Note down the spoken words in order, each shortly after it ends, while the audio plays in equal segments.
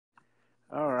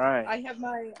right.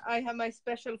 I have my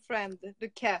special friend. The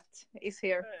cat is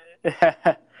here.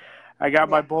 I got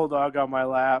my Yeah. bulldog on my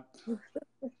lap.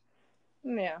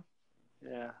 Yeah.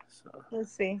 Yeah. So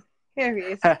Let's see. Here he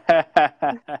is. that's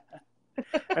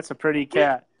a pretty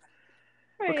cat.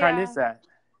 What kind is Yeah.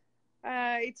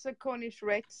 that? It's a Cornish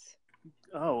Rex.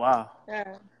 Oh wow.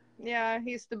 Yeah,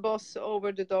 he's the boss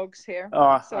over the dogs here. Oh,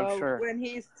 I'm So sure. when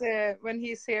he's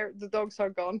here, the dogs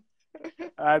are gone.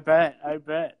 I bet. I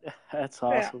bet. That's Yeah.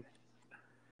 awesome.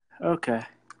 Okay.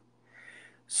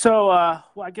 So, well,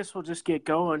 I guess we'll just get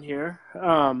going here.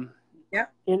 Yeah.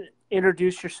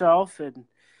 Introduce yourself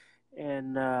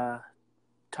and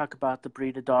talk about the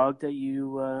breed of dog that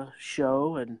you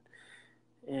show and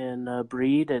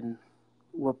breed and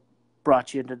what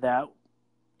brought you into that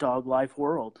dog life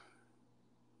world.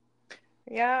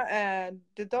 Yeah,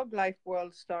 the dog life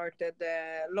world started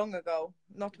long ago,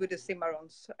 not with the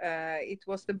Cimarrons. It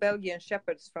was the Belgian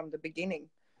Shepherds from the beginning.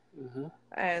 Mm-hmm.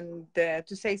 And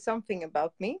to say something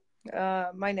about me,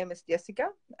 my name is Jessica,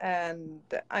 and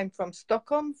I'm from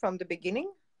Stockholm from the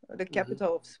beginning, the Mm-hmm.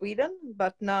 capital of Sweden,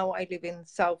 but now I live in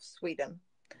South Sweden.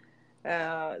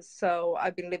 So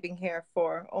I've been living here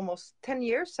for almost 10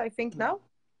 years, I think now,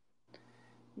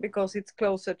 because it's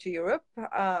closer to Europe.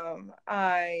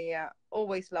 I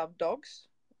always loved dogs,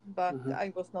 but Mm-hmm.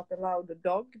 I was not allowed a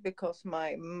dog because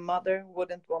my mother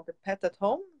wouldn't want a pet at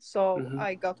home. So Mm-hmm.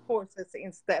 I got horses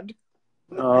instead.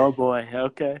 Oh boy.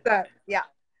 Okay. So, yeah.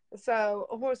 So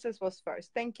horses was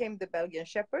first. Then came the Belgian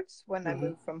Shepherds when I Mm-hmm.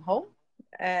 moved from home.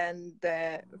 And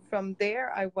from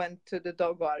there, I went to the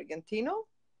Dogo Argentino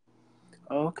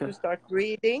Oh, okay. to start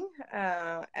breeding.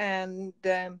 And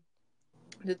the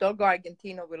Dogo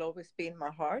Argentino will always be in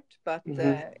my heart, but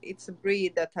Mm-hmm. it's a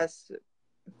breed that has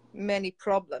many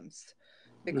problems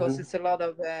because Mm-hmm. it's a lot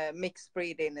of mixed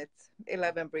breed in it,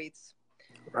 11 breeds.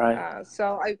 Right.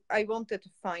 So I wanted to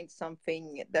find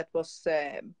something that was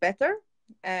better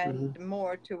and Mm-hmm.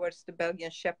 more towards the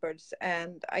Belgian Shepherds.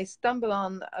 And I stumbled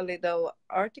on a little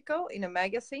article in a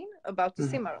magazine about the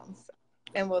Mm-hmm. Cimarrons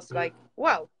and was like,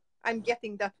 wow, I'm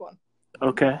getting that one.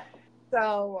 Okay.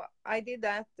 So I did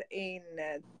that in,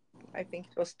 I think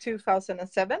it was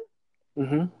 2007.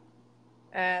 Mm-hmm.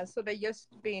 So they just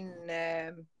been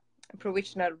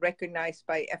provisional recognized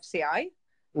by FCI.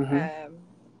 Mm-hmm. Um,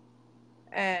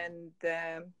 and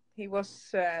he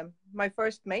was my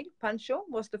first male. Pancho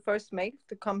was the first male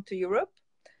to come to Europe.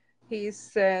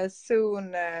 He's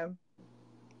soon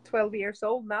 12 years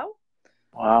old now,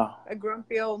 Wow. a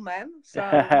grumpy old man. So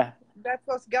that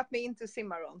was got me into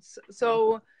Cimarrons.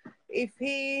 So if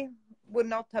he would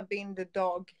not have been the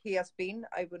dog he has been,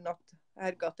 I would not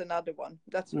have got another one.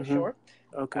 That's for Mm-hmm. sure.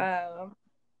 Okay.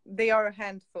 They are a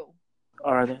handful.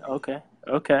 Are they? Okay.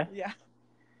 Okay. Yeah.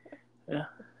 Yeah.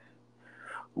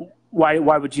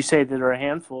 Why would you say that they're a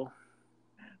handful?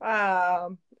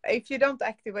 If you don't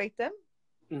activate them,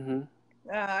 Mm-hmm.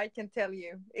 I can tell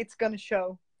you, it's gonna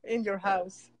show in your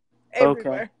house, Okay.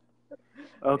 everywhere.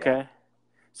 Yeah. Okay.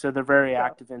 So they're very So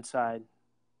active inside.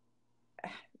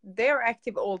 they're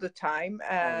active all the time.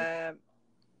 All the.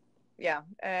 Yeah.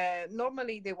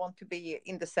 Normally they want to be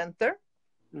in the center,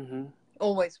 Mm-hmm.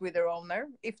 always with their owner,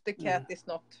 if the cat Mm-hmm. is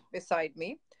not beside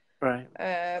me. Right.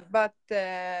 But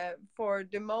for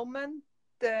the moment,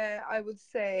 I would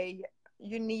say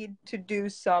you need to do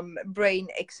some brain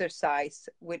exercise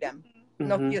with them,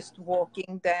 not Mm-hmm. just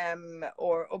walking them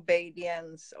or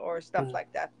obedience or stuff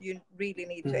like that. You really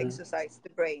need to Mm-hmm. exercise the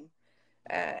brain,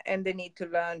 and they need to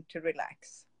learn to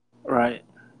relax. Right.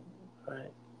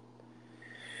 Right.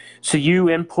 So you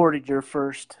imported your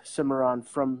first Cimarron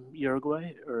from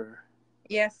Uruguay, or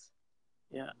Yes.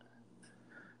 yeah?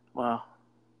 Wow.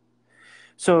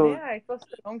 So Yeah, it was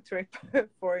a long trip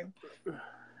for him.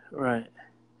 right.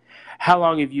 How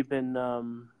long have you been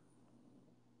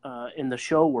in the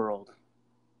show world?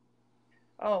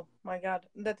 Oh my God,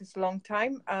 that is a long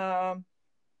time.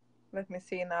 Let me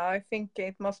see now. I think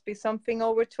it must be something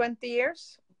over 20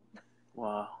 years.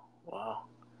 Wow. Wow.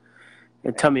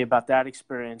 And tell Yeah. me about that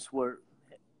experience.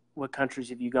 What countries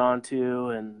have you gone to,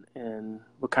 and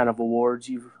what kind of rewards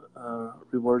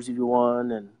have you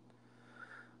won, and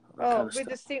all that kind Oh, of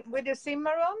stuff. with the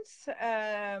Cimarrons,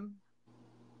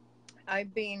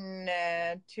 I've been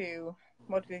to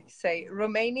what we say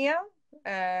Romania,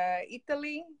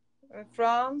 Italy,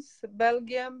 France,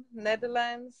 Belgium,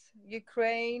 Netherlands,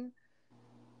 Ukraine.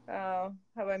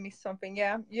 Have I missed something?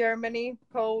 Yeah, Germany,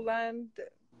 Poland.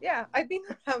 Yeah, I've been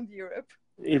around Europe.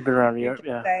 You've been around You Europe,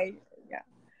 can yeah, say, yeah.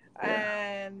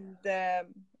 yeah. And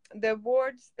the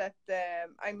awards that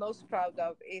I'm most proud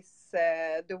of is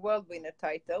the World Winner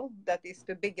title. That is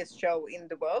the biggest show in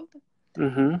the world.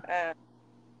 Mm-hmm. Uh,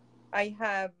 I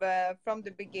have from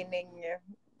the beginning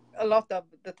a lot of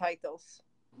the titles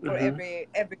for Mm-hmm.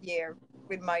 every year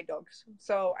with my dogs.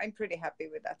 So I'm pretty happy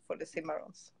with that for the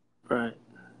Cimarrons. Right.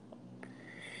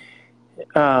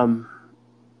 Um,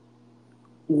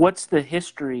 what's the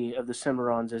history of the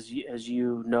Cimarrons as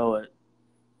you know it?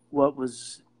 What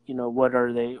was, what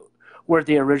are they? Where did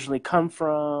they originally come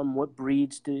from? What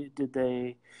breeds did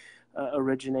they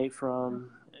originate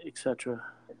from, etc.?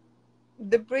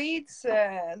 The breeds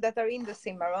that are in the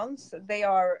Cimarrons, they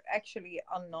are actually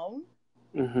unknown.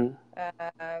 Mm-hmm.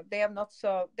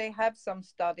 They have some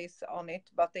studies on it,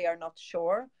 but they are not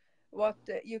sure. What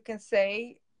you can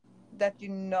say that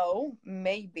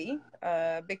maybe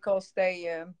because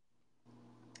they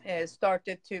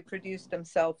started to produce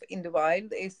themselves in the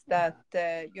wild is that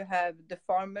you have the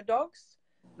farmer dogs,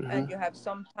 Mm-hmm. and you have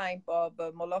some type of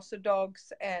molosser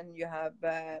dogs, and you have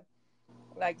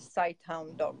like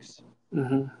sighthound dogs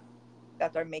Mm-hmm.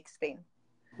 that are mixed in.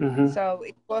 Mm-hmm. So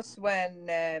it was when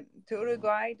to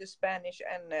Uruguay the Spanish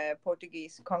and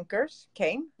Portuguese conquerors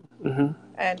came, Mm-hmm.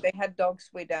 and they had dogs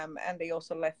with them, and they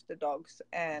also left the dogs,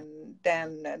 and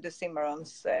then the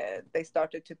Cimarrons they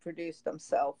started to produce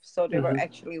themselves, so they were Mm-hmm.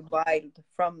 actually wild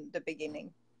from the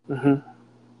beginning. Mm-hmm.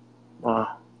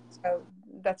 Wow. So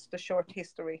that's the short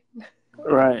history.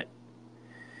 Right.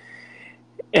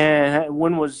 And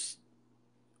when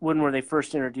were they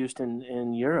first introduced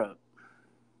in Europe?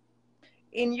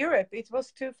 In Europe it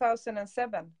was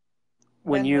 2007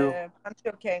 When when you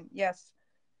Pancho came, yes,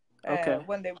 Okay.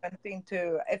 when they went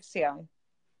into FCI.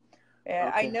 I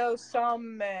Okay. know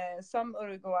some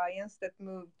Uruguayans that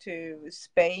moved to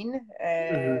Spain,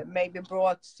 Mm-hmm. maybe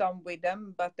brought some with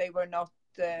them, but they were not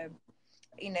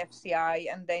in FCI,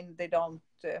 and then they don't.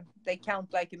 They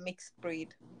count like a mixed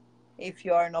breed if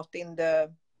you are not in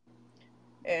the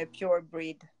pure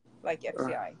breed like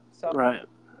FCI. So Right.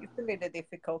 it's a little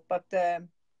difficult, but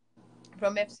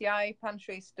from FCI,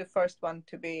 Pancho is the first one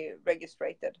to be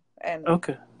registered and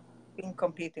Okay. been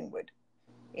competing with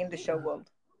in the show world.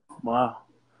 Wow.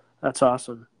 That's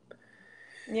awesome.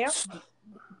 Yeah.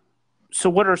 So,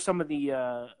 what are some of the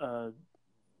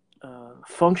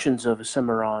functions of a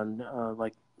Cimarron?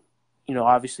 Like,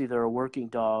 obviously they're a working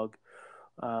dog.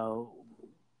 Uh,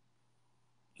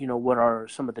 what are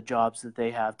some of the jobs that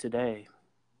they have today?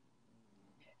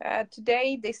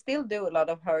 Today, they still do a lot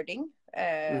of herding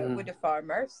Mm-hmm. with the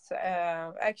farmers.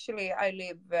 Actually, I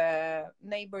live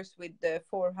neighbors with the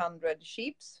 400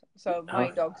 sheep, so Oh.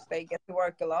 my dogs they get to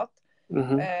work a lot.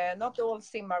 Mm-hmm. Not all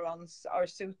Cimarrons are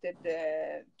suited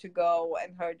to go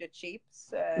and herd the sheep.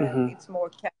 Mm-hmm. It's more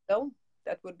cattle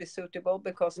that would be suitable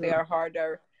because they are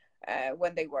harder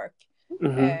when they work.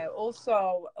 Mm-hmm.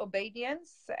 Also,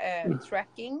 obedience,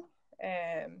 tracking.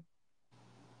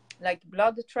 Like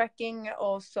blood tracking,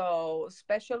 also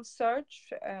special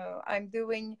search. I'm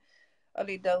doing a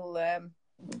little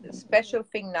special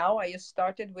thing now. I just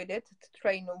started with it to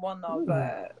train one of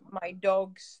my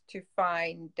dogs to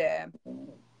find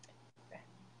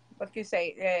what can you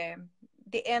say?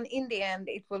 The end in the end,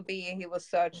 it will be he will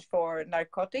search for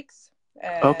narcotics.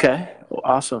 Okay. Uh,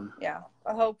 Awesome. yeah,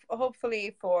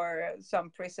 hopefully for some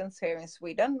prisons here in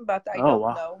Sweden, but I Oh, don't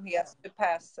wow. know. He has to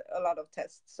pass a lot of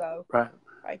tests, so Right.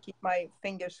 I keep my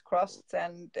fingers crossed,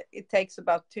 and it takes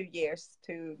about 2 years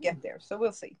to get there, so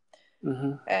we'll see.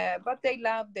 Mm-hmm. But they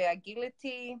love the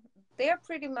agility. They are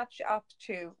pretty much up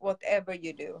to whatever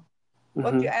you do.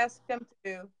 What you Mm-hmm. ask them to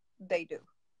do, they do.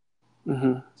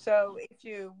 Mm-hmm. So if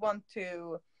you want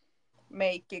to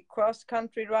make a cross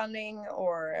country running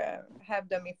or have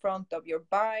them in front of your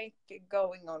bike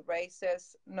going on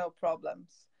races, no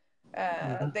problems.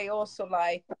 They also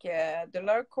like the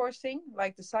lure coursing,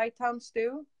 like the sighthounds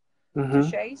do, to Mm-hmm.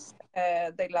 chase.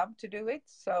 They love to do it.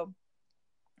 So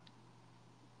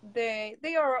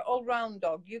they are an all round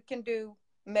dog. You can do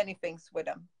many things with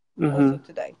them also Mm-hmm.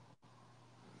 today.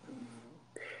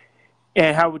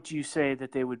 And how would you say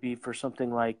that they would be for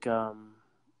something like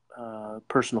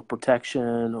personal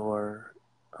protection or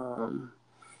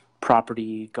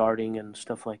property guarding and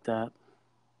stuff like that?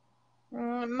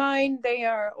 Mine, they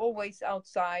are always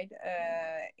outside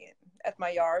at my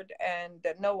yard, and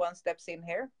no one steps in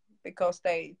here because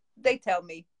they tell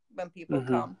me when people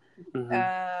Mm-hmm. come.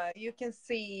 Mm-hmm. You can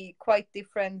see quite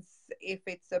difference if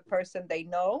it's a person they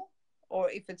know or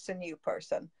if it's a new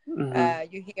person.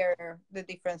 Mm-hmm. You hear the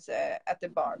difference at the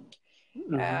bark.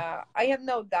 Mm-hmm. I have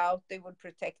no doubt they would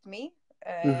protect me,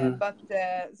 Mm-hmm. but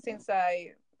since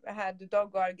I had the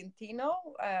dog Argentino,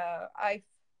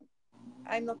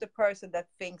 I'm not the person that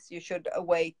thinks you should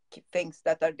awake things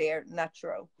that are there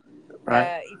natural.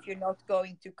 Right. If you're not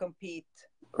going to compete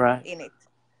Right. in it.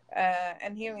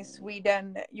 And here in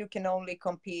Sweden, you can only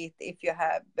compete if you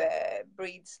have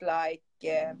breeds like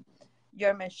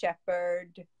German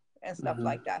Shepherd and stuff Mm-hmm.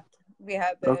 like that. We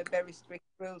have Okay. very strict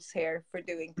rules here for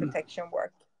doing protection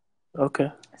work.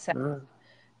 Okay. So, All right.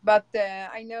 but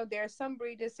I know there are some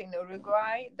breeders in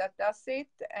Uruguay that does it,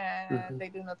 and Mm-hmm. they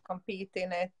do not compete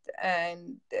in it,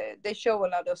 and they show a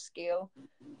lot of skill.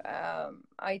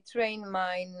 I train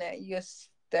mine just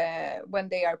when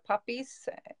they are puppies,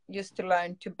 just to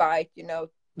learn to bite,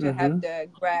 to have Mm-hmm. the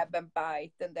grab and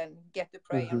bite and then get the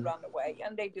prey and Mm-hmm. run away.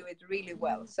 And they do it really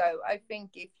well. So I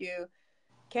think if you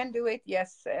can do it,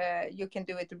 yes, you can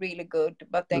do it really good,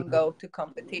 but then Mm-hmm. go to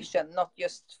competition, not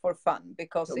just for fun,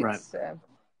 because Right. it's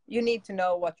you need to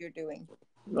know what you're doing.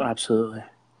 Absolutely.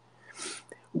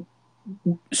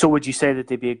 So would you say that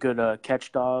they'd be a good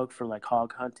catch dog for like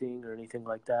hog hunting or anything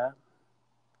like that?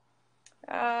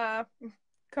 Uh,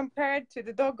 Compared to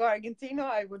the dog Argentino,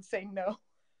 I would say no.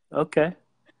 Okay.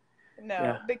 No,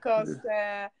 Yeah. because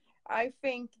I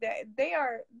think that they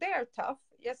are tough.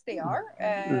 Yes, they are,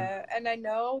 Mm-hmm. and I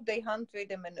know they hunt with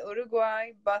them in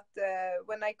Uruguay. But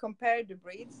when I compare the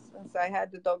breeds, since I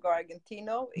had the dog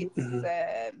Argentino, it's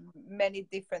Mm-hmm. many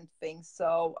different things.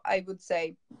 So I would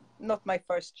say not my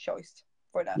first choice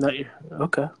for that. Not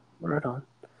okay. Right on.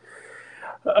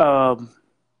 Um,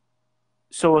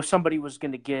 so if somebody was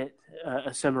going to get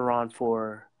a Cimarron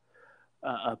for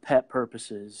pet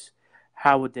purposes,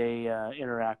 how would they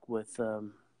interact with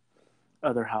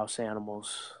other house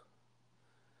animals,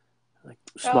 like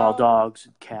small Um, dogs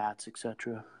and cats,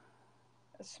 etc.?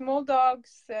 Small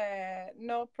dogs,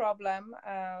 no problem.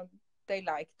 They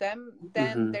like them.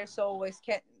 Then Mm-hmm.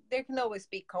 there can always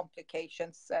be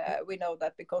complications. We know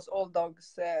that because all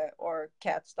dogs or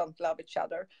cats don't love each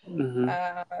other. Mm-hmm.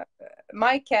 Uh,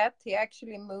 my cat, he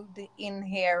actually moved in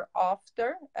here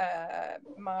after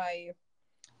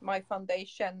my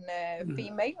foundation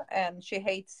female, and she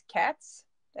hates cats,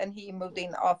 and he moved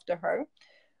in after her.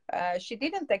 She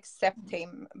didn't accept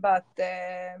him, but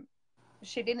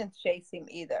she didn't chase him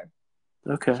either.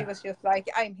 Okay. She was just like,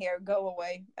 I'm here, go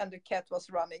away. And the cat was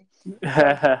running.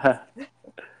 So,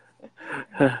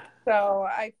 so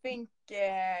I think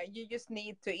you just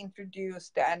need to introduce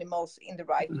the animals in the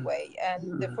right way.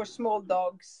 And for small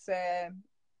dogs,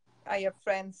 I have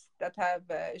friends that have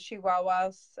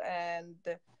chihuahuas and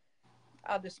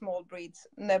other small breeds,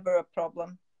 never a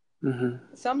problem.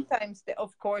 Mm-hmm. Sometimes,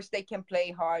 of course, they can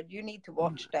play hard. You need to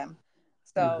watch them. Mm-hmm.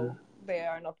 So they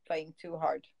are not playing too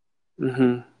hard.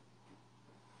 Mm-hmm.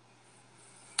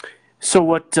 So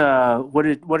what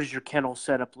does your kennel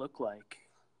setup look like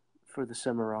for the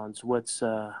Cimarrons? What's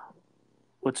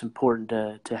important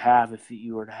to have if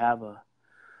you were to have a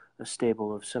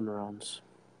stable of Cimarrons?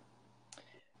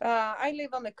 I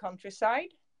live on the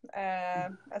countryside.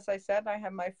 As I said, I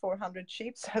have my 400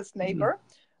 sheep as Mm-hmm. neighbor,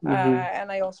 Mm-hmm.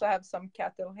 and I also have some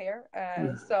cattle here.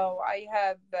 So I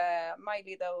have my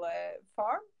little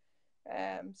farm.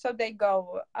 So they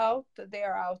go out. They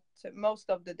are out most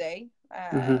of the day.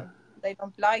 Mm-hmm. They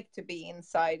don't like to be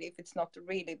inside if it's not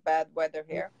really bad weather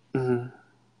here. Mm-hmm.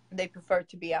 They prefer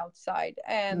to be outside,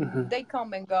 and Mm-hmm. they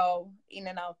come and go in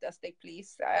and out as they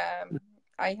please.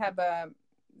 I have a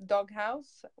dog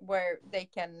house where they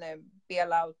can be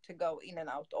allowed to go in and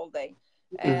out all day,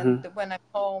 and Mm-hmm. when I'm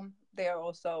home they are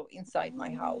also inside my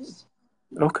house,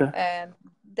 Okay. and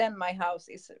then my house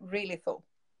is really full.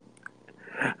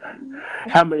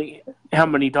 How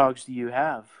many dogs do you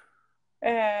have?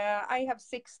 I have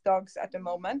 6 dogs at the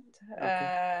moment, Okay.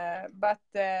 but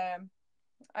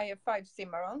I have 5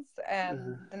 Cimarrons, and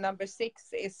Mm-hmm. the number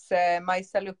 6 is my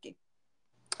Saluki.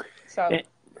 So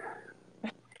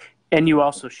And you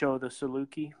also show the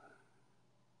Saluki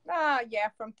yeah,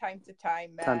 from time to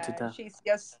time. time to time. She's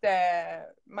just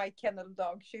my kennel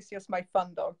dog. She's just my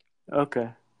fun dog. Okay.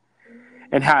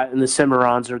 And the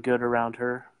Cimarrons are good around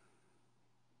her.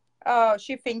 Oh,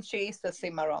 she thinks she is a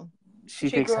Cimarron. She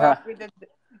She thinks, grew up with the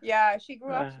Yeah, she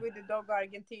grew up uh, with the dog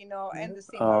Argentino and the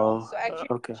Cimarron. oh, So actually,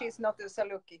 okay, she's not a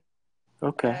Saluki.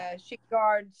 okay, She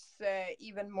guards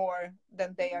even more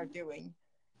than they are doing.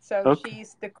 So okay.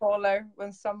 she's the caller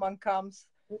when someone comes.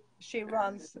 She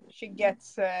runs. She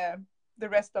gets the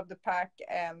rest of the pack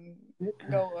and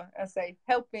go and say,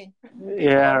 "Help me! People are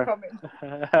Yeah. coming."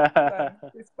 So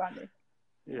it's funny.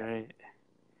 Right.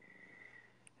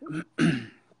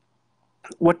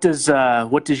 What does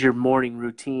your morning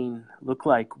routine look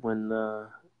like when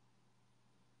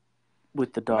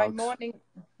with the My dogs? morning,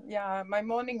 yeah, my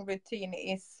morning routine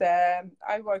is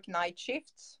I work night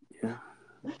shifts. Yeah.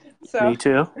 So, Me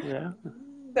too. Yeah.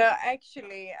 so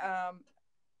actually,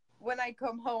 when I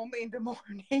come home in the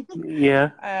morning,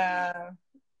 Yeah. uh,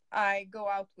 I go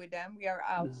out with them. We are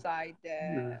outside.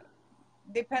 Mm-hmm.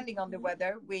 Depending on the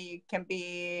weather, we can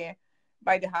be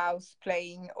by the house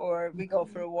playing, or we go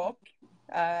for a walk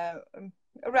uh,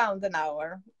 around an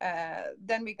hour.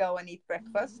 Then we go and eat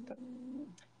breakfast.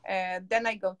 Then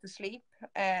I go to sleep,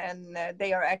 and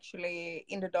they are actually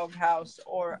in the doghouse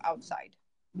or outside,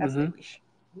 as they Mm-hmm. wish.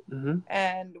 Mm-hmm.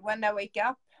 And when I wake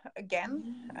up again,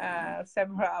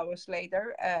 several hours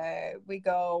later, we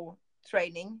go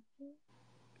training.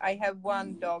 I have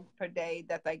one dog per day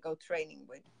that I go training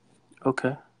with.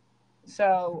 Okay.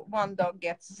 So one dog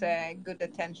gets good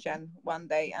attention one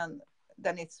day, and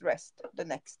then it's rest the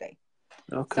next day.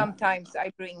 Okay. Sometimes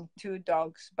I bring two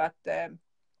dogs, but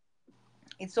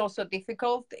it's also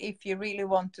difficult if you really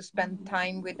want to spend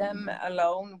time with them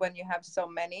alone when you have so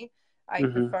many. I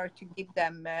Mm-hmm. prefer to give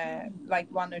them like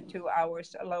 1 or 2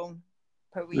 hours alone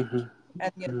per week, Mm-hmm.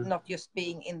 and Mm-hmm. not just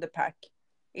being in the pack.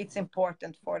 It's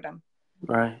important for them.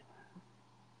 Right.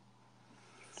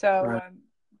 So Right.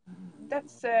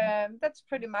 that's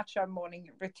pretty much our morning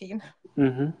routine.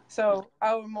 Mm-hmm. So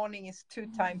our morning is 2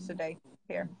 times a day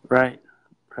here. Right.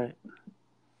 Right.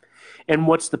 And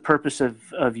what's the purpose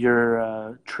of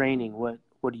your training?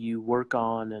 What do you work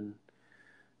on,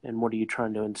 and what are you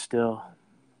trying to instill?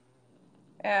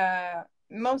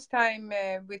 Most time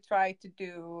we try to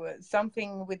do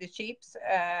something with the sheeps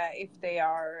if they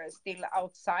are still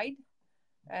outside,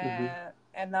 Mm-hmm.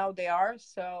 and now they are.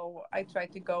 So I try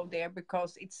to go there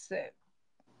because it's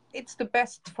the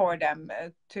best for them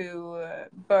to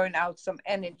burn out some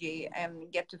energy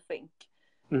and get to think.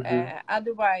 Mm-hmm.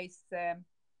 Otherwise,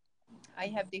 I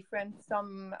have different.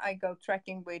 Some I go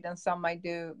trekking with, and some I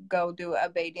do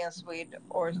obedience with,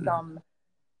 or some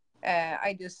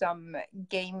I do some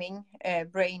gaming,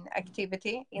 brain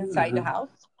activity inside the Mm-hmm.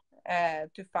 house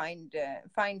to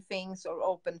find things or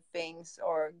open things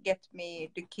or get me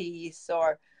the keys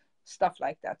or stuff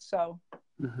like that. So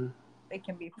Mm-hmm. they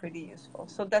can be pretty useful.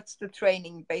 So that's the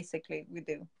training basically we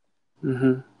do.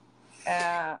 Mm-hmm.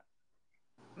 Uh,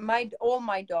 all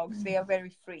my dogs, they are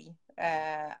very free.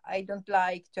 I don't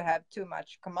like to have too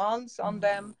much commands on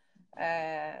them.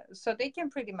 So they can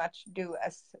pretty much do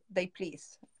as they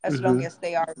please, as long Mm-hmm. as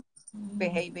they are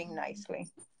behaving nicely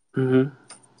Mm-hmm.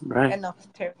 Right. and not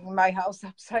tearing my house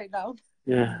upside down.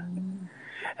 Yeah.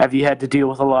 Have you had to deal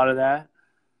with a lot of that?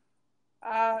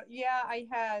 Yeah, I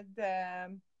had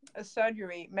a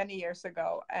surgery many years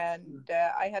ago, and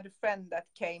I had a friend that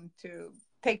came to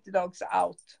take the dogs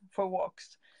out for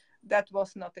walks. That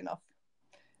was not enough.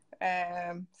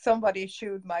 Somebody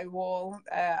chewed my wall.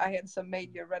 I had some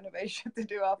major renovation to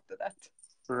do after that.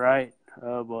 Right.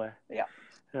 Oh boy. Yeah,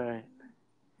 All right.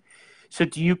 So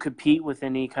do you compete with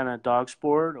any kind of dog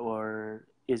sport, or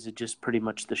is it just pretty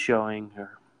much the showing?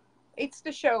 Or it's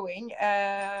the showing.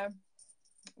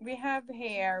 We have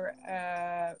here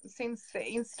since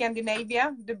in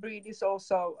Scandinavia the breed is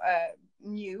also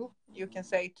new, you can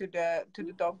say, to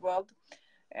the dog world.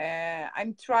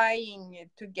 I'm trying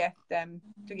to get them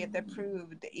to get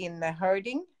approved in the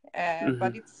herding, mm-hmm.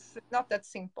 but it's not that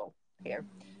simple here.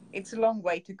 It's a long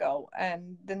way to go,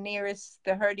 and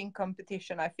the herding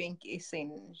competition I think is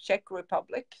in Czech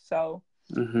Republic, so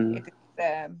Mm-hmm. it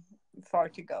is far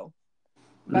to go.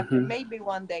 But Mm-hmm. maybe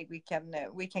one day we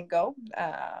can go.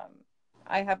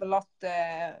 I have a lot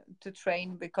to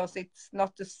train because it's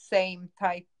not the same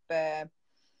type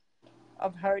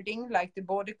of herding like the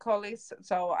border collies.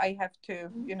 So I have to,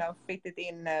 fit it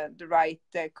in the right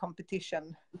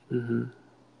competition Mm-hmm.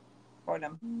 for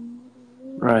them.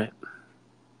 Right.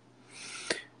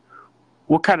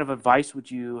 What kind of advice would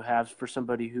you have for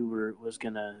somebody who was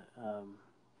gonna,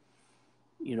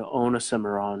 own a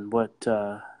Cimarron? What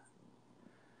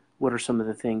are some of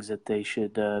the things that they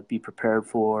should be prepared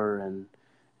for, and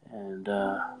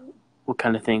what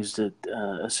kind of things that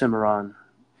a Cimarron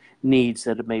needs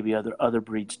that maybe other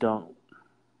breeds don't?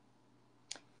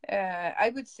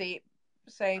 I would say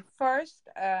first,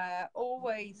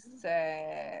 always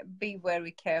be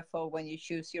very careful when you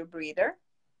choose your breeder.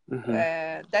 Mm-hmm.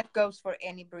 That goes for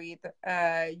any breed.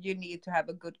 You need to have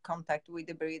a good contact with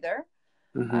the breeder.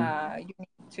 Mm-hmm. You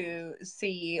need to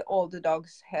see all the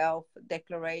dog's health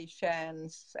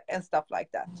declarations and stuff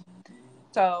like that.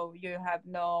 So you have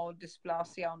no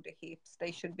dysplasia on the hips.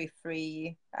 They should be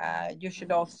free. You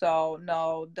should also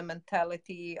know the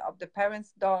mentality of the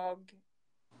parent's dog.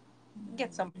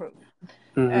 Get some proof.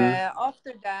 Mm-hmm.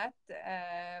 After that,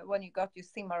 when you got your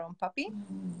Cimarron puppy,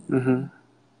 Mm-hmm.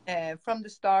 from the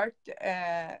start,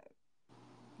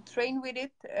 train with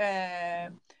it.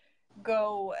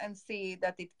 Go and see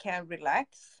that it can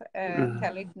relax.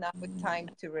 Tell it now it's time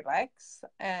to relax,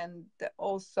 and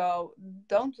also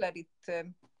don't let it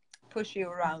push you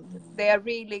around. They are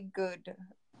really good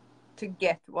to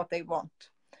get what they want.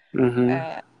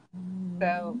 Mm-hmm.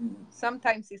 So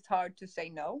sometimes it's hard to say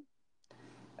no.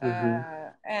 Mm-hmm.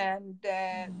 And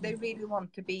they really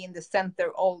want to be in the center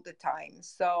all the time.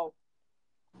 So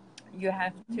you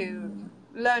have to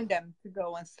learn them to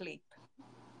go and sleep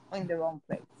in their own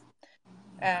place.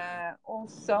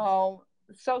 Also,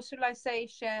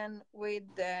 socialization with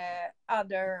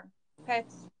other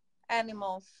pets,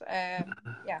 animals,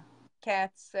 yeah,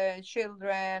 cats,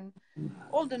 children,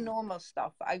 all the normal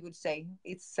stuff. I would say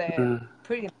it's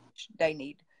pretty much they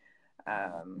need.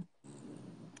 Um,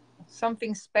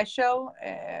 Something special.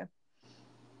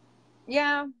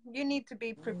 Yeah, you need to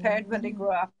be prepared when they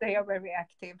grow up. They are very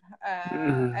active,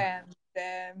 Mm-hmm.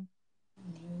 and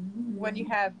when you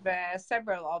have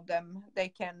several of them, they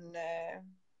can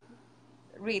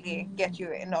really get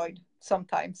you annoyed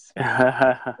sometimes.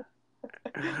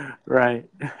 Right.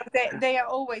 But they are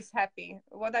always happy.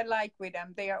 What I like with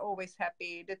them, they are always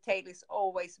happy. The tail is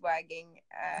always wagging.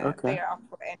 Okay. They are up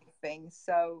for anything.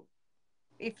 So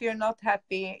if you're not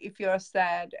happy, if you're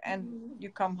sad, and you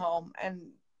come home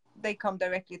and they come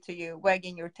directly to you,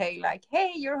 wagging your tail like,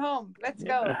 "Hey, you're home. Let's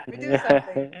go. We do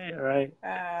something." Right.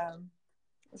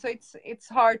 So it's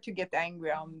hard to get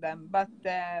angry on them, but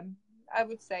I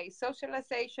would say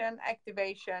socialization,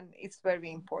 activation is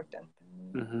very important.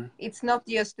 Mm-hmm. It's not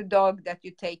just a dog that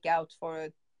you take out for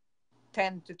a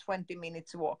 10 to 20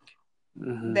 minutes walk.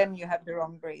 Mm-hmm. Then you have the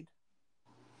wrong breed.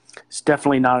 It's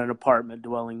definitely not an apartment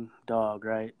dwelling dog,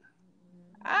 right?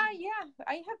 Yeah,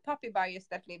 I have puppy buyers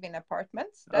that live in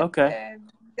apartments that Okay.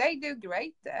 they do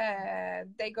great.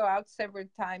 They go out several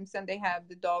times and they have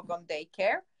the dog on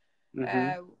daycare,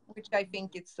 Mm-hmm. which I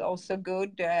think it's also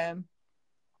good.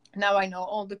 Now I know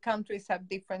all the countries have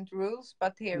different rules,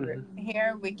 but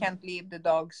here we can't leave the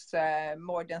dogs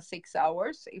more than 6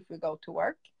 hours if we go to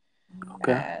work.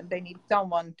 Okay. They need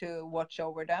someone to watch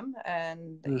over them,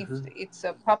 and if Mm-hmm. it's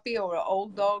a puppy or an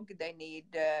old dog, they need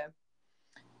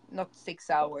not 6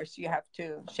 hours. You have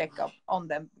to check up on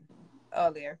them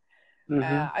earlier.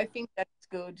 Mm-hmm. I think that's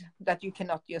good that you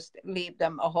cannot just leave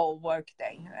them a whole work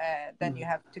day. Then you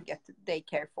have to get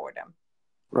daycare for them.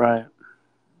 Right.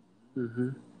 Mm-hmm.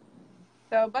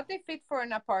 So, but they fit for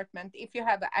an apartment if you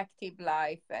have an active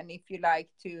life and if you like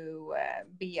to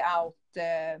be out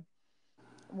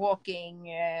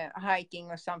walking, hiking,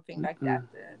 or something like that.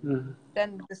 Mm-hmm.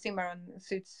 Then the Cimarron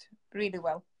suits really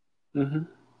well. Mm-hmm.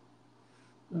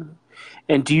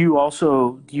 And do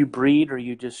you breed or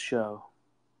you just show?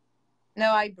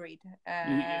 No, I breed.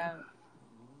 Yeah.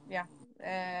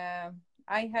 Yeah.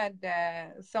 I had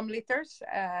some litters.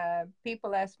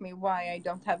 People ask me why I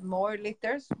don't have more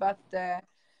litters, but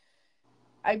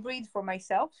I breed for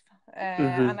myself,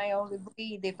 Mm-hmm. and I only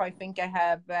breed if I think I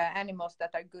have animals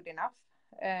that are good enough.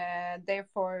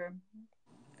 Therefore,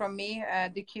 from me,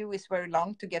 the queue is very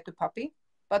long to get a puppy,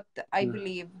 but I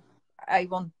believe I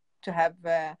want to have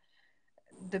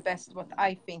the best, what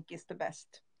I think is the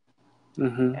best.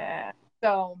 Mm-hmm.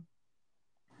 So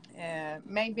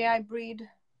maybe I breed.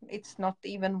 It's not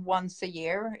even once a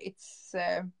year. It's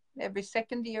every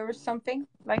second year or something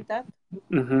like that.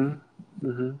 Mm-hmm.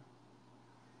 Mm-hmm.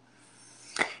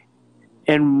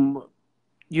 And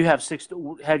you have six.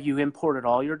 Have you imported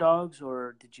all your dogs,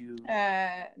 or did you?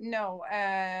 No,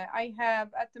 I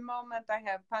have at the moment. I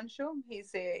have Pancho.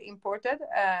 He's imported.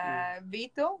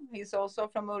 Vito. He's also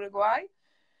from Uruguay.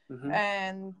 Mm-hmm.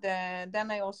 And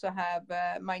then I also have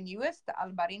my newest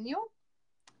Albarino.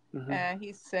 Mm-hmm.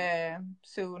 He's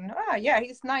soon. Yeah,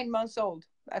 he's 9 months old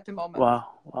at the moment. Wow.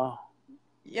 Wow.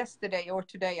 Yesterday or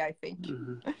today, I think.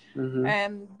 Mm-hmm. Mm-hmm.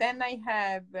 And then I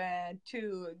have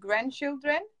two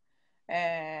grandchildren,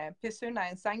 Pisuna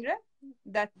and Sangre,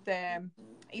 that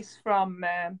is from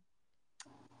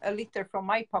a litter from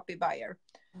my puppy buyer.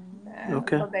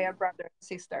 Okay. So they are brother and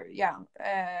sister. Yeah.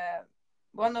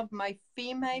 One of my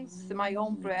females, my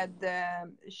own bred,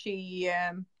 she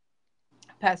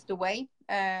passed away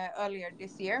earlier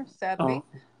this year, sadly,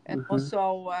 Oh. and Mm-hmm.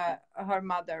 also her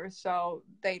mother. So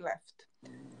they left.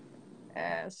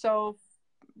 So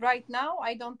right now,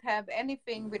 I don't have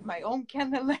anything with my own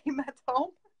kennel name at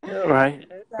home. Right.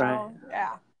 Right. So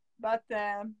yeah, but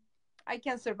I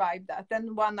can survive that.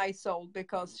 And one I sold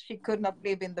because she could not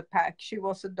live in the pack. She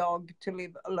was a dog to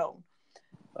live alone.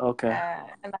 Okay.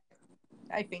 And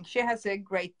I think she has a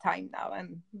great time now,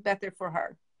 and better for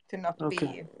her to not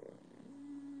Okay.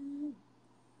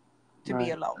 be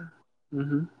Right. alone.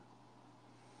 Mm-hmm.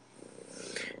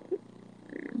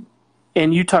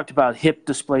 And you talked about hip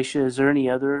dysplasia. Is there any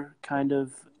other kind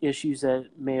of issues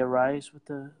that may arise with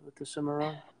the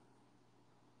Cimarron?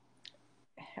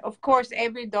 of course,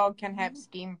 every dog can have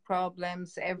skin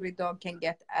problems. Every dog can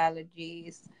get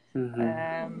allergies.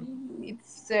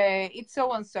 It's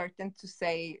so uncertain to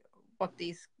say what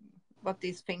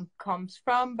this thing comes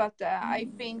from. But I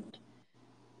think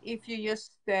if you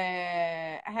just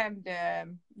have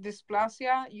the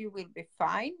dysplasia, you will be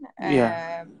fine.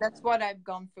 Yeah. That's what I've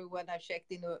gone through when I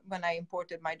checked when I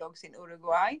imported my dogs in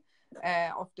Uruguay,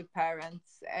 of the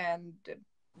parents, and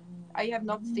I have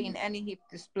not seen any hip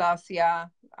dysplasia.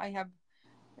 I have,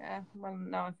 well,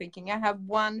 now I'm thinking, I have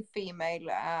one female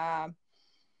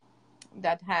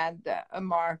that had a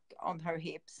mark on her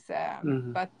hips,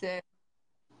 but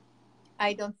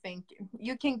I don't think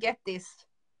you can get this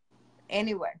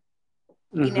anywhere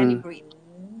in any breed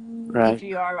if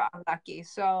you are unlucky.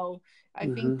 So I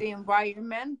think the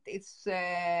environment is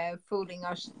fooling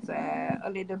us a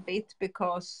little bit,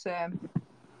 because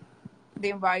the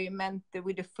environment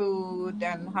with the food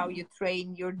and how you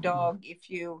train your dog, if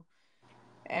you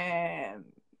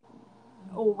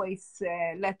always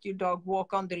let your dog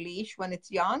walk on the leash when it's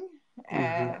young,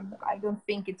 I don't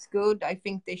think it's good. I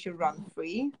think they should run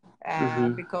free,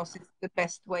 because it's the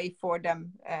best way for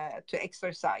them to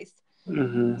exercise.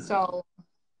 So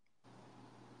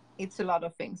it's a lot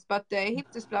of things, but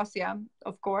hip dysplasia,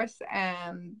 of course.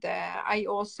 And I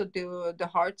also do the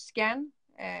heart scan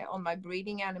on my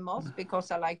breeding animals,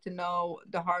 because I like to know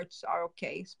the hearts are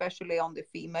okay, especially on the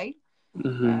female.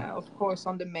 Of course,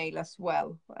 on the male as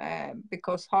well,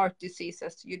 because heart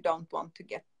diseases you don't want to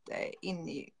get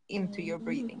into your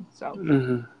breeding. So,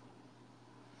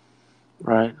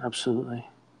 right, absolutely.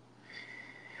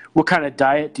 What kind of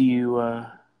diet do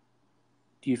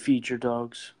you feed your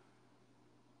dogs?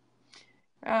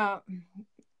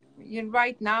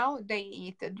 Right now they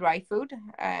eat dry food,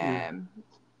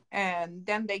 and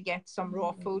then they get some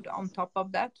raw food on top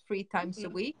of that 3 times a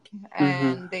week,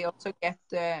 and they also get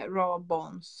raw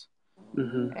bones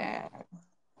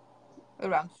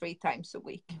around 3 times a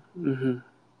week,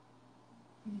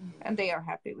 and they are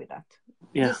happy with that.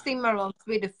 Yeah. The Cimarrons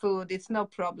with the food, it's no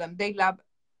problem. They love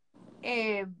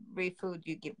every food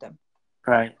you give them.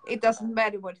 Right. It doesn't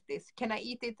matter what it is. Can I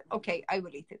eat it? Okay, I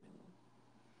will eat it.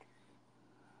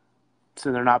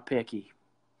 So they're not picky.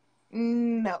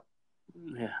 No.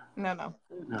 Yeah. No. No.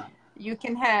 You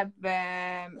can have,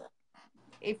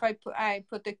 if I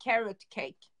put a carrot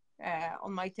cake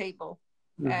on my table,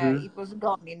 it was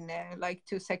gone in like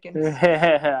 2 seconds.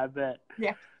 I bet.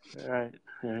 Yeah. Right.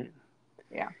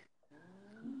 Yeah.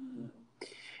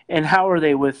 And how are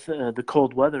they with the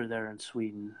cold weather there in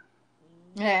Sweden?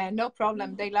 No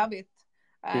problem. They love it.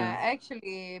 Yeah.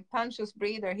 Actually, Pancho's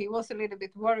breeder, he was a little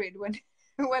bit worried when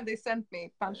when they sent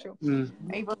me Pancho.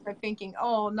 He was thinking,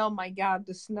 oh no, my God,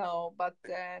 the snow. But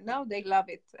no, they love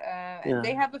it. And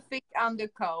they have a thick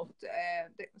undercoat.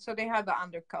 So they have an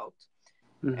undercoat.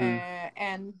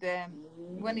 And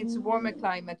when it's warmer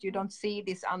climate, you don't see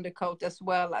this undercoat as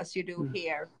well as you do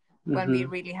here when we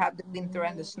really have the winter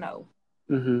and the snow.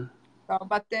 So,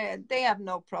 but they have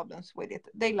no problems with it.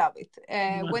 They love it.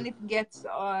 When it gets,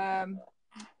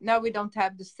 now we don't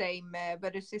have the same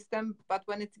weather system, but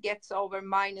when it gets over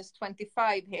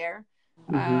 -25 here,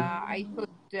 I put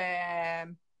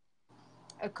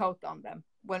a coat on them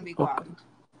when we go out.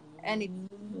 And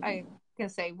I can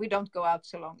say we don't go out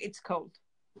so long. It's cold.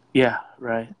 Yeah,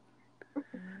 right.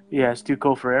 Yeah, it's too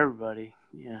cold for everybody.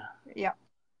 Yeah. Yeah.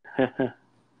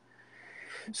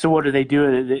 So what do?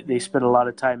 They spend a lot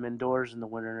of time indoors in the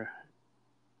winter.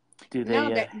 Do they? No,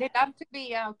 they love to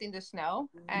be out in the snow.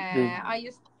 I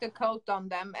just put the coat on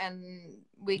them and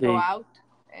we go out.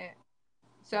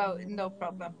 So no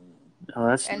problem.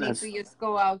 Oh, and if we just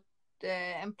go out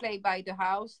and play by the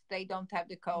house, they don't have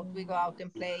the coat. We go out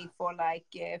and play for like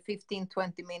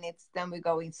 15-20 minutes, then we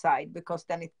go inside, because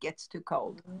then it gets too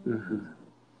cold.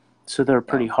 So they're a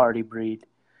pretty hardy breed.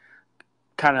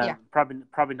 Kind of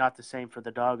probably not the same for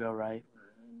the doggo, right?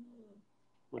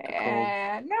 With the cold.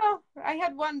 No, I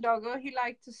had one doggo. He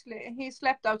liked to he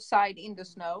slept outside in the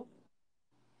snow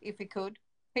if he could.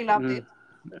 He loved it.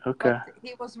 Okay. But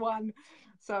he was one,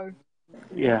 so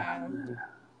yeah,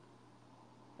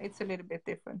 it's a little bit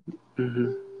different.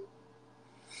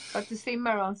 But the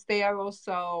Cimarrons, they are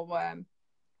also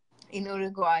in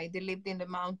Uruguay. They lived in the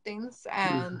mountains,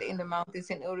 and in the mountains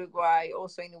in Uruguay,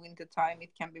 also in the winter time,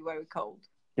 it can be very cold.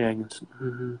 Yeah.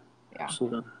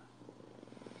 Absolutely.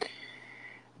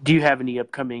 Do you have any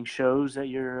upcoming shows that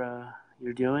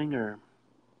you're doing, or?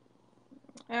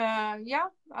 Yeah,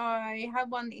 I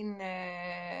have one in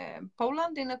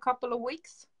Poland in a couple of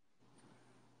weeks.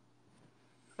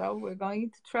 So we're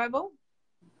going to travel.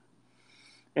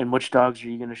 And which dogs are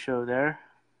you going to show there?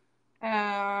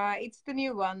 It's the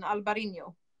new one,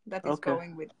 Albarino. that is Okay.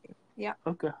 going with me. Yeah.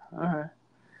 Okay. All right.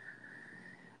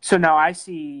 So now I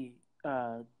see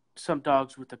some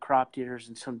dogs with the cropped ears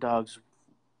and some dogs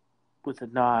with the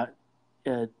not.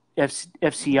 Uh,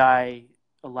 FCI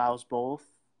allows both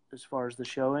as far as the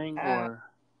showing, Uh, or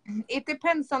it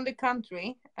depends on the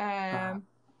country. uh,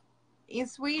 In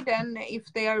Sweden, if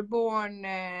they are born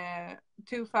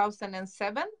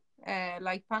 2007,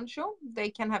 like Pancho, they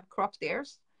can have cropped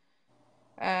ears.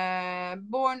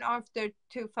 Born after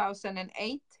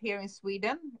 2008 here in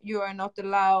Sweden, you are not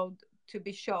allowed to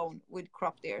be shown with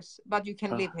cropped ears, but you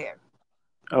can uh, live here.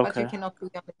 But you okay. cannot be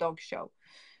on the dog show.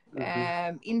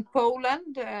 Mm-hmm. In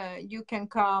Poland, you can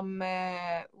come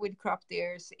with cropped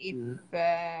ears if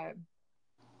Mm-hmm.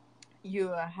 you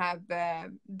have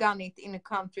done it in a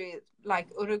country like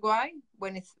Uruguay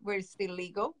where it's still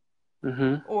legal,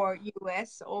 Mm-hmm. or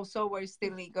US also where it's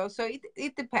still legal. So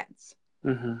it depends.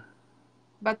 Mm-hmm.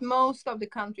 But most of the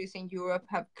countries in Europe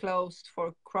have closed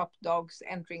for cropped dogs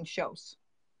entering shows.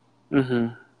 Mm-hmm.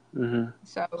 Mm-hmm.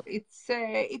 So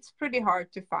it's pretty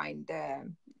hard to find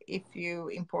if you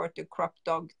import a cropped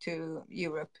dog to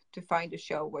Europe to find a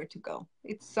show where to go.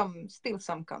 It's still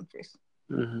some countries.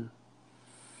 Mm-hmm.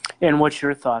 And what's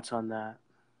your thoughts on that?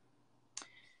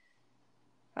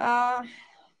 Uh,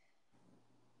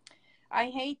 I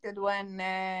hated when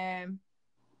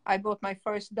I bought my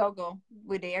first doggo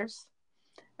with ears,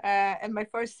 and my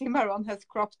first Cimarrón has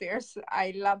cropped ears.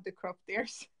 I love the cropped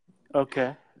ears.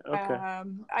 Okay. Okay.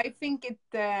 I think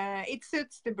it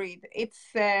suits the breed.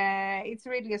 It's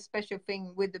really a special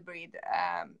thing with the breed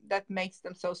that makes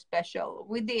them so special.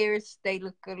 With the ears, they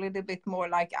look a little bit more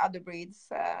like other breeds,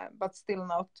 but still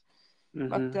not.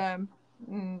 But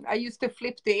Mm-hmm. I used to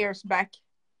flip the ears back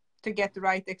to get the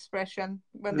right expression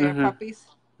when they are Mm-hmm. puppies.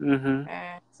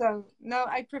 Mm-hmm. So no,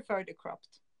 I prefer the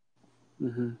cropped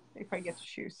Mm-hmm. if I get to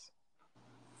choose.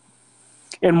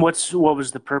 And what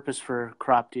was the purpose for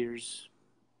cropped ears?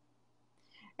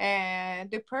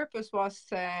 The purpose was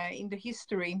in the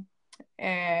history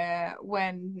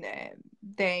when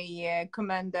they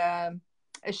command a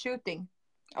shooting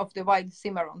of the wild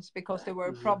Cimarrons because there were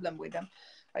a Mm-hmm. problem with them.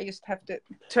 I just have to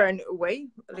turn away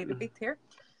a little bit here.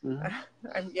 Mm-hmm.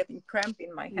 I'm getting cramp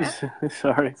in my hand.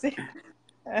 Sorry. See?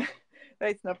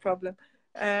 That's no problem.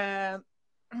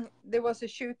 There was a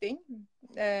shooting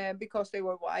because they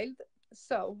were wild.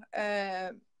 So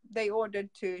they ordered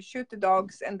to shoot the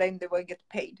dogs and then they will get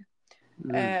paid.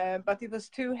 Mm. But it was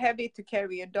too heavy to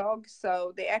carry a dog,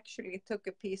 so they actually took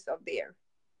a piece of the ear.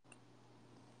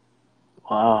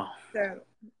 Wow.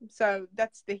 So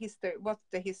that's the history. What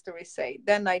the history say?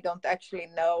 Then I don't actually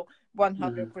know Mm-hmm.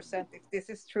 100% if this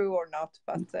is true or not.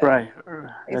 But Right.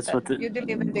 it's That's what you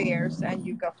delivered the ears and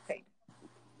you got paid.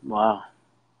 wow.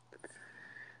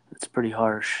 That's pretty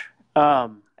harsh.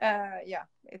 Yeah,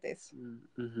 it is.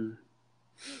 Mm-hmm.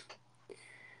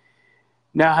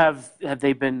 Now, have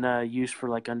they been used for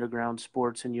like underground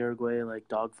sports in Uruguay, like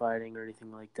dogfighting or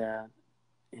anything like that?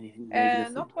 Anything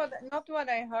negative? Not what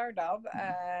I heard of,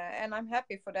 and I'm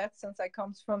happy for that since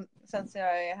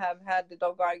I have had the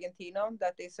dog Argentino.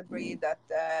 That is a breed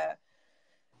that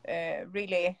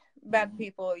really bad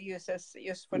people uses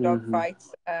just for dog Mm-hmm.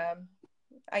 fights.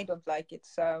 I don't like it,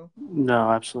 so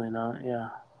No, absolutely not. Yeah,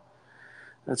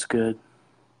 that's good.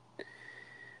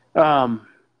 Um,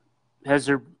 has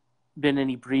there been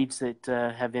any breeds that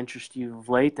have interested you of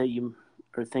late that you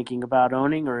are thinking about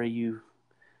owning, or are you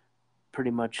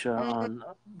pretty much mm, on?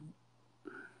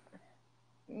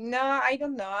 no, I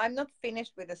don't know. I'm not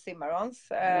finished with the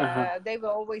Cimarrons. Uh-huh. They will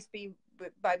always be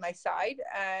by my side,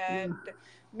 and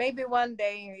maybe one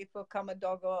day it will come a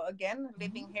doggo again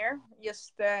living here,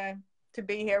 just to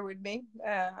be here with me.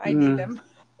 I need Mm. them.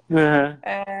 Uh-huh.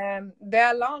 The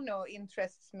Alano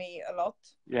interests me a lot.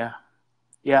 Yeah,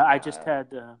 yeah. I just Uh,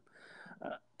 had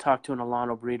talked to an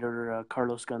Alano breeder,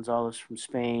 Carlos Gonzalez from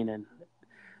Spain, and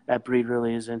that breed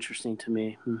really is interesting to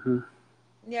me. Mm-hmm.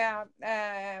 yeah,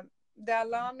 the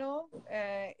Alano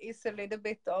is a little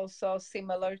bit also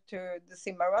similar to the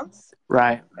Cimarrons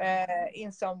Right.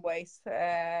 in some ways,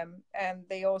 and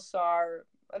they also are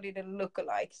a little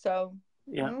look-alike. So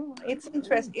Yeah.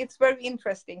 It's very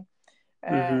interesting.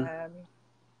 Mm-hmm. Um,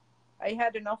 I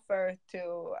had an offer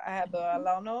to have a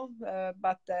Alano,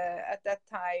 but at that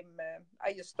time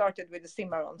I just started with the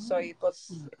Cimarron, so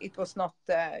it was not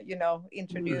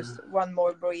introduce one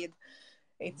more breed.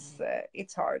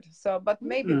 It's hard. So, but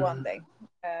maybe one Mm-hmm. day.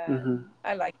 Mm-hmm.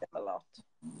 I like them a lot.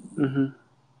 Mm-hmm.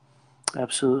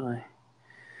 Absolutely.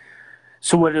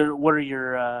 So what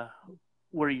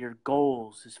are your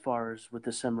goals as far as with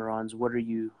the Cimarrons? What are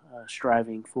you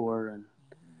striving for? And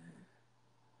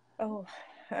Oh,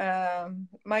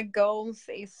 My goals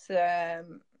is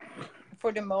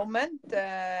for the moment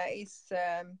is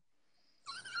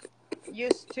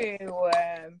used to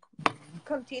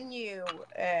continue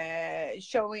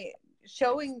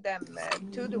showing them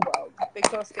to the world,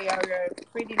 because they are a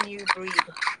pretty new breed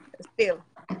still.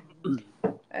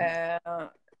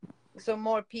 So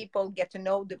more people get to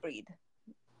know the breed.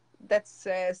 That's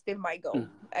still my goal,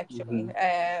 actually.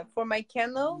 For my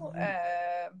kennel,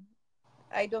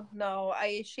 I don't know. I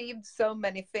achieved so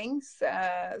many things,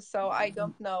 so I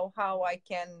don't know how I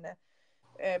can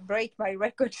break my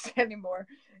records anymore.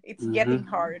 It's getting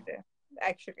hard,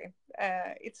 actually.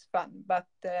 It's fun, but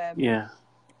Yeah.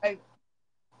 I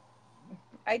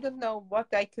I don't know what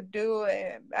I could do.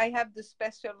 I have the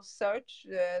special search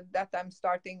that I'm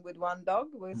starting with one dog.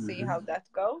 We'll see how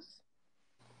that goes.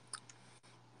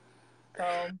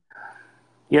 So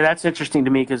Yeah, that's interesting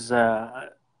to me because I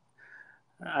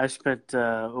spent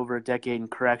over a decade in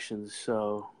corrections.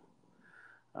 So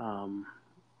um,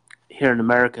 here in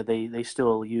America, they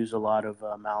still use a lot of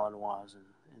Malinois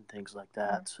and things like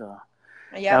that. So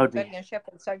that yeah, the would be, Belgian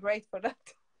Shepherds are great for that.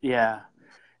 yeah,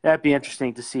 that'd be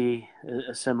interesting to see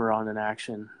a Cimarron in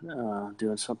action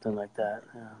doing something like that.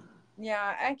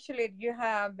 Yeah, actually, you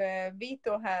have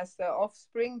Vito has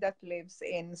offspring that lives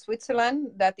in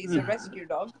Switzerland. That is a rescue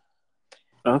dog.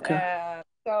 Okay.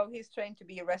 So he's trained to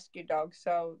be a rescue dog.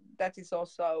 So that is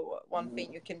also one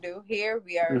thing you can do. Here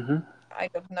we are. I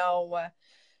don't know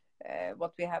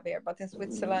what we have here, but in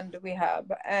Switzerland we have.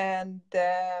 And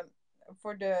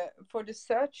for the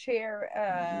search here,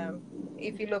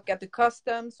 if you look at the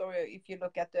customs, or if you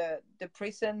look at the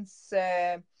prisons,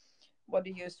 what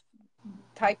do you use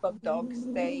type of dogs,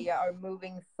 they are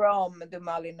moving from the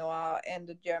Malinois and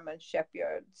the German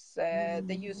Shepherds.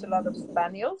 They use a lot of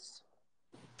Spaniels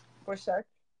for search.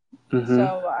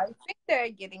 So I think they're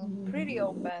getting pretty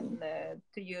open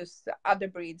to use other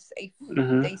breeds if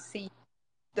they see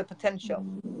the potential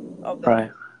of them.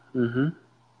 Right.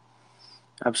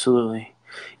 Absolutely.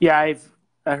 Yeah,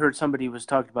 I heard somebody was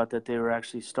talking about that they were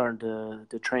actually starting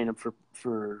to train them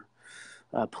for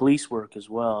police work as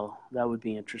well. That would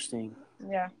be interesting.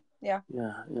 Yeah, yeah.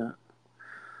 Yeah.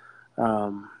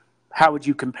 How would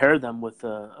you compare them with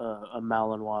a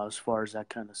Malinois as far as that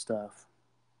kind of stuff?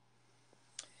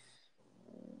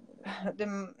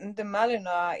 The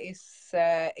Malinois is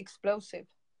explosive.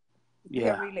 They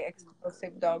are Yeah. really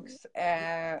explosive dogs.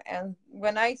 And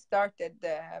when I started,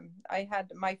 I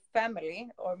had my family,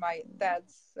 or my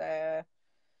dad's,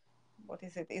 what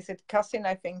is it? Is it cousin?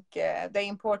 I think they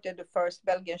imported the first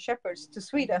Belgian Shepherds to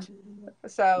Sweden.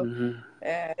 So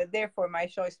therefore, my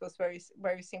choice was very,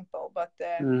 very simple. But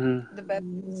the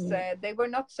Belgians, they were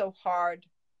not so hard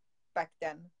back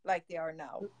then like they are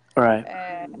now. Right.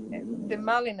 The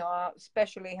Malinois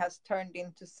especially has turned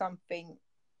into something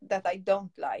that I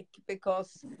don't like,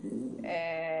 because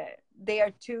they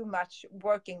are too much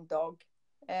working dog.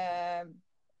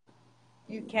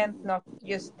 You can't not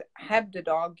just have the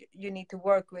dog, you need to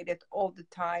work with it all the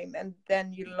time, and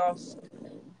then you lost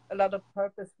a lot of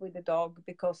purpose with the dog,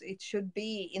 because it should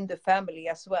be in the family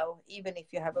as well. Even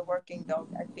if you have a working dog,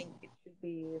 I think it should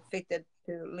be fitted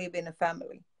to live in a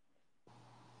family.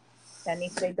 And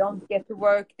if they don't get to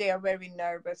work, they are very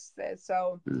nervous.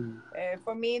 So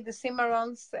for me, the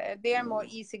Cimarrons, they are more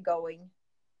easygoing.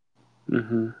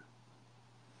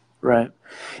 Right.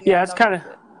 They are Yeah, it's not. kind of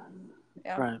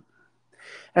Yeah. right.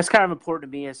 That's kind of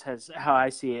important to me as how I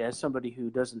see it as somebody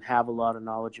who doesn't have a lot of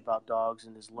knowledge about dogs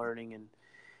and is learning,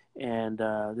 and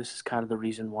this is kind of the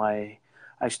reason why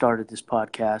I started this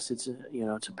podcast. It's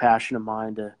a passion of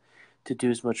mine to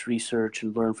do as much research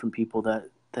and learn from people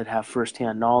that have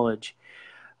firsthand knowledge.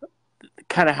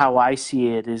 Kind of how I see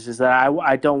it is that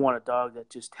I don't want a dog that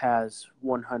just has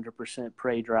 100%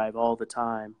 prey drive all the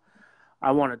time.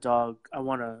 I want a dog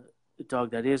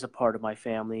that is a part of my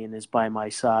family and is by my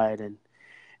side, and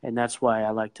that's why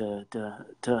I like to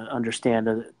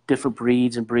understand different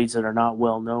breeds and breeds that are not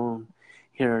well known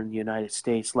here in the United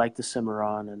States, like the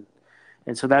Cimarron,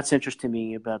 and so that's interesting to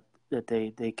me about that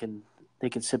they can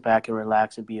sit back and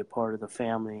relax and be a part of the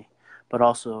family, but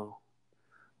also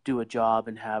do a job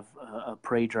and have a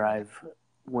prey drive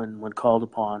when called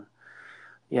upon.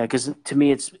 Yeah, because to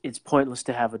me it's pointless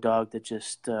to have a dog that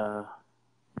just has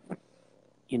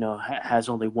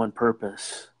only one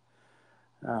purpose.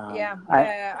 Yeah,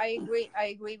 I I agree. I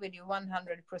agree with you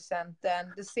 100%. And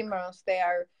the Cimarrons, they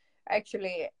are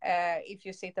actually, if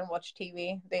you sit and watch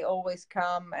TV, they always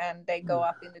come and they go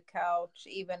up in the couch,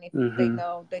 even if they mm-hmm,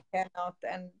 know they cannot,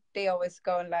 and they always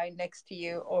go and lie next to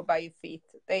you or by your feet.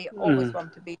 They always mm,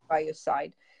 want to be by your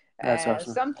side. That's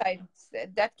awesome. Sometimes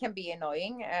that can be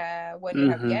annoying when you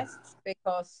have Mm-hmm. guests,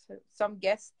 because some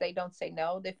guests, they don't say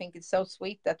no. They think it's so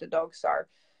sweet that the dogs are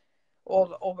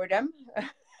all over them.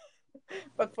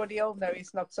 But for the owner,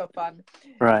 it's not so fun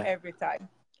Right. every time.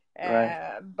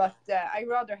 Right. But I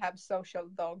rather have social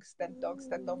dogs than dogs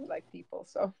that don't like people.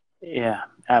 So Yeah.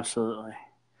 Absolutely.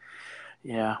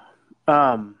 Yeah.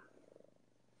 Um.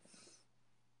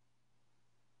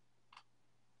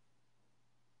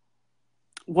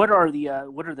 What are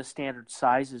the standard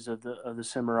sizes of the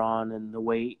Cimarron, and the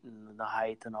weight and the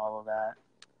height and all of that?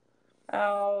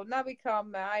 oh,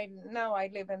 now I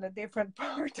live in a different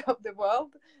part of the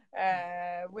world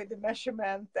with the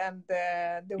measurement and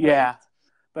the weight. Yeah,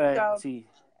 but So see,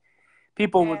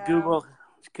 people with um, Google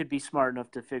could be smart enough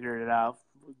to figure it out,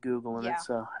 googling it. yeah,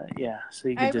 So yeah, so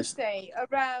you could I would just. say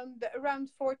around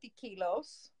 40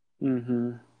 kilos.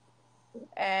 Mm-hmm.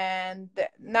 And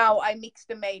now I mix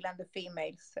the male and the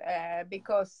females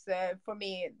because for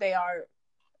me they are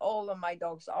all of my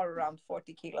dogs are around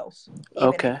 40 kilos, even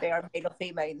if Okay. they are male or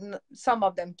female. Some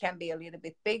of them can be a little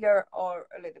bit bigger or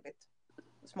a little bit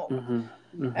smaller.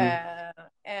 Mm-hmm. Mm-hmm. Uh,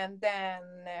 and then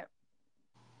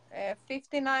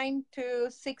 59 to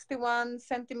 61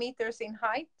 centimeters in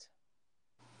height.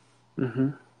 Mm-hmm.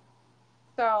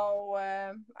 So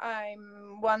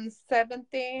I'm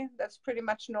 170. That's pretty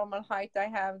much normal height I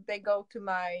have. They go to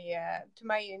my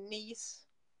knees.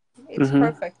 It's Mm-hmm.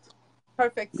 perfect.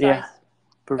 Perfect Yeah, size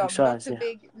perfect dog. Not size. too Yeah.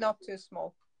 big, not too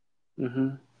small. Mm-hmm.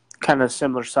 Kind of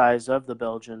similar size of the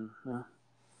Belgian.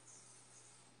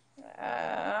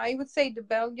 I would say the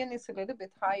Belgian is a little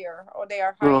bit higher, or they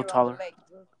are A little higher on the taller, leg.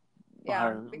 Yeah,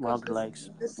 higher, because longer legs.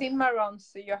 the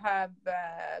Cimarrons, you have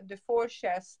the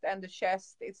forechest and the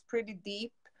chest. It's pretty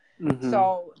deep, Mm-hmm.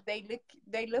 so they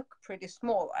look pretty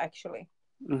small actually.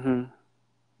 Mm-hmm.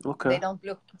 Okay. They don't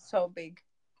look so big.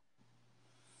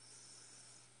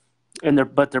 And they're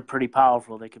pretty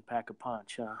powerful. They can pack a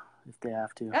punch, if they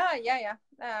have to. Ah, yeah, yeah.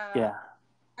 Yeah.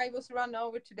 I was run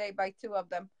over today by two of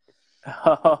them.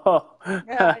 Oh.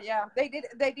 Yeah, yeah. They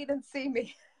didn't see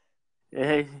me.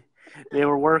 they, they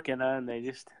were working, and they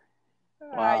just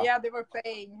wow. Yeah, they were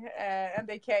playing, and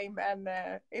they came, and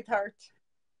it hurt.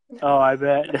 Oh, I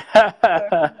bet. So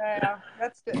yeah,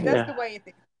 that's Yeah. the way it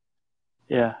is.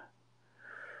 Yeah.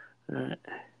 All right.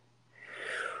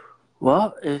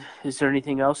 Well, is there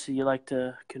anything else that you like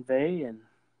to convey and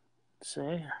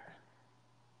say?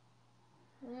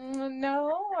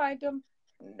 No, I don't.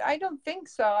 I don't think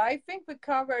so. I think we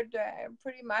covered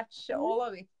pretty much all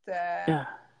of it. Yeah.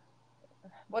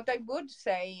 What I would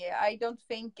say, I don't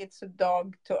think it's a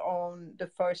dog to own the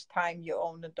first time you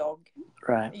own a dog.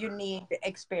 Right. You need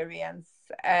experience,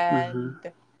 Mm-hmm.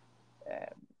 and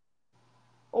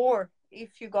or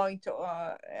if you're going to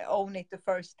own it the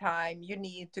first time, you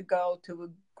need to go to a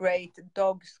great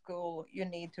dog school. You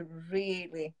need to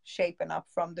really shapen up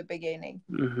from the beginning,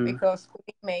 Mm-hmm. because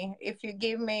believe me, if you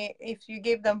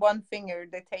give them one finger,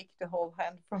 they take the whole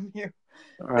hand from you.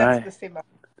 That's Right. the simmer,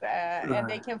 and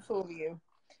they Right. can fool you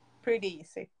pretty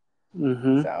easy.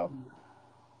 Mm-hmm. So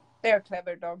they're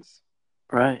clever dogs.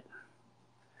 Right.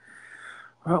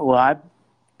 Well, I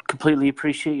completely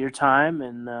appreciate your time,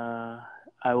 and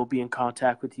I will be in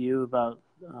contact with you about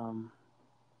um,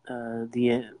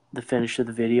 the finish of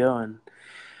the video,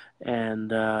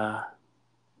 and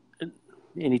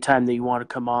anytime that you want to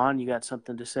come on, you got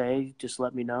something to say, just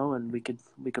let me know, and we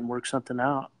can work something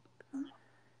out.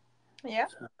 Yeah.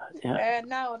 So, yeah.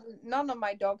 Now none of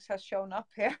my dogs has shown up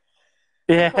here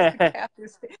because the Yeah. cat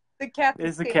is the cat is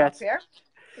It's the still up cat. here.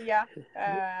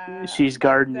 Yeah, She's but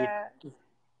guarding you.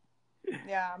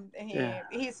 yeah, Yeah.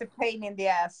 he's a pain in the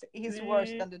ass. He's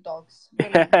worse than the dogs,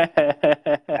 believe me.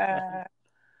 Uh,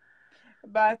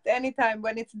 but anytime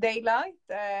when it's daylight,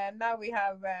 now we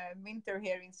have winter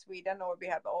here in Sweden, or we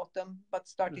have autumn, but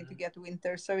starting to get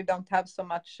winter, so we don't have so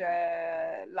much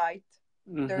light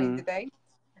during Mm-hmm. the day.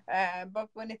 But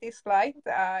when it is light,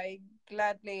 I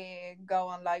gladly go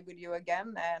on live with you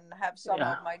again and have some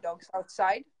Yeah. of my dogs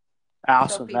outside, so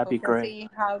Awesome. That'd people be can great. see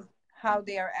how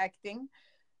they are acting,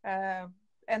 uh,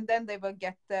 and then they will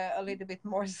get a little bit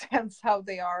more sense how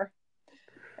they are.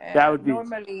 That would be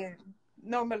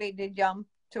Normally they jump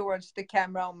towards the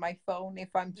camera on my phone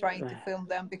if I'm trying to film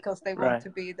them because they want right. to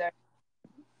be there.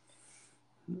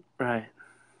 Right.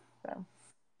 So.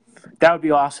 That would be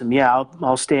awesome. Yeah,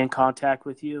 I'll stay in contact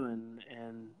with you,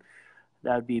 and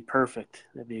that would be perfect.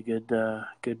 That'd be a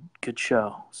good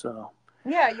show. So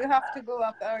Yeah, you have to go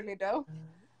up early though.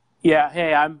 yeah.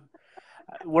 Hey, I'm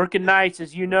working nights,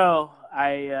 as you know.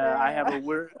 I have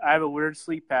Yeah, a weird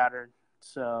sleep pattern,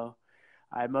 so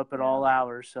I'm up at yeah. all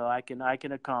hours, so I can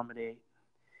accommodate.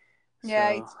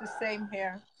 Yeah, So it's the same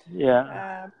here. yeah,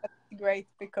 But it's great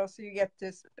because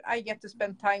I get to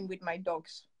spend time with my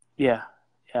dogs. yeah,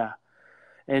 yeah.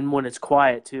 And when it's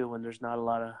quiet too, when there's not a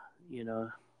lot of you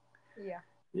know Yeah.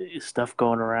 stuff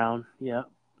going around. Yeah.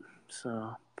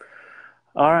 So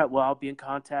all right, well I'll be in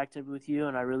contact with you,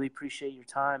 and I really appreciate your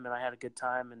time, and I had a good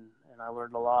time, and I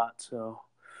learned a lot. So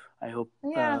I hope.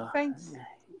 Yeah, thanks.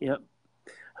 Yep.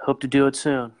 Hope to do it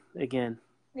soon again.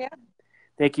 Yeah,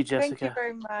 Thank you, thank you Jessica.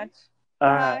 very much.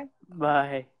 All right. Bye.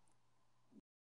 Bye.